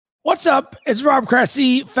What's up? It's Rob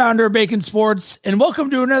Cressy, founder of Bacon Sports, and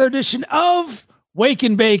welcome to another edition of Wake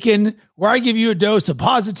and Bacon, where I give you a dose of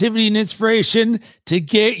positivity and inspiration to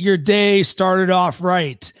get your day started off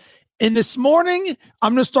right. And this morning,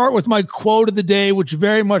 I'm going to start with my quote of the day, which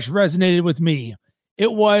very much resonated with me.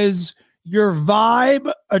 It was, "Your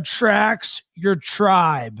vibe attracts your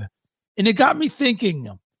tribe." And it got me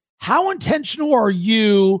thinking, how intentional are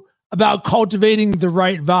you about cultivating the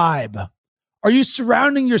right vibe? Are you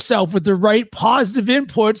surrounding yourself with the right positive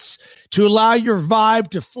inputs to allow your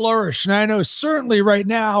vibe to flourish? And I know certainly right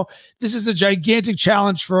now, this is a gigantic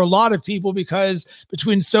challenge for a lot of people because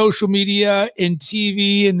between social media and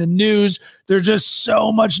TV and the news, there's just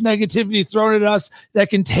so much negativity thrown at us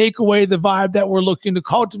that can take away the vibe that we're looking to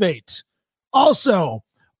cultivate. Also,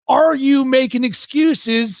 are you making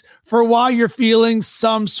excuses for why you're feeling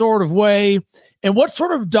some sort of way? And what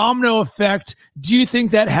sort of domino effect do you think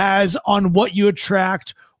that has on what you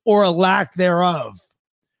attract or a lack thereof?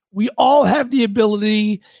 We all have the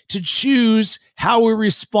ability to choose how we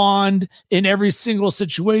respond in every single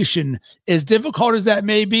situation. As difficult as that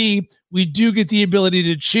may be, we do get the ability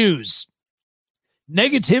to choose.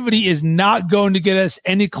 Negativity is not going to get us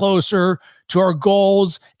any closer to our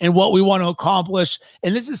goals and what we want to accomplish.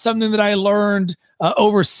 And this is something that I learned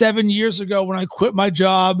over 7 years ago when I quit my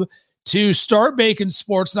job to start Bacon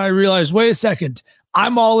Sports. And I realized, wait a second,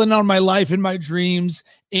 I'm all in on my life and my dreams,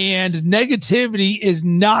 and negativity is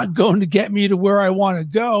not going to get me to where I want to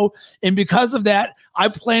go. And because of that, I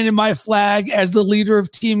planted my flag as the leader of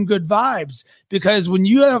Team Good Vibes, because when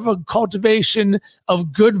you have a cultivation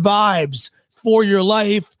of good vibes for your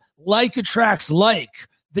life, like attracts like.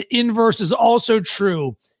 The inverse is also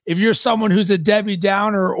true. If you're someone who's a Debbie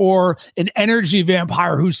Downer or an energy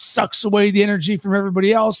vampire who sucks away the energy from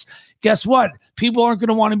everybody else, guess what? People aren't going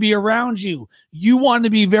to want to be around you. You want to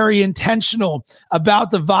be very intentional about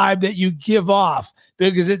the vibe that you give off,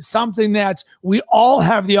 because it's something that we all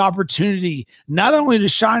have the opportunity not only to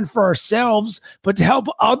shine for ourselves, but to help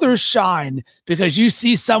others shine. Because you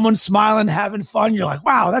see someone smiling, having fun, you're like,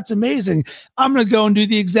 wow, that's amazing. I'm going to go and do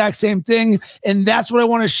the exact same thing. And that's what I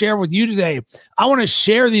want to share with you today. I want to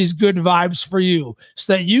share these good vibes for you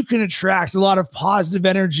so that you can attract a lot of positive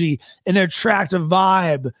energy and attract a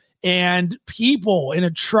vibe and people in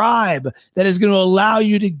a tribe that is going to allow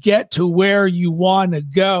you to get to where you want to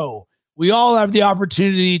go. We all have the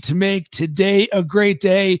opportunity to make today a great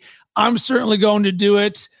day. I'm certainly going to do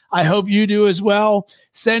it. I hope you do as well.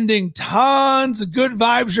 Sending tons of good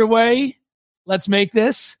vibes your way. Let's make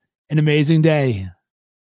this an amazing day.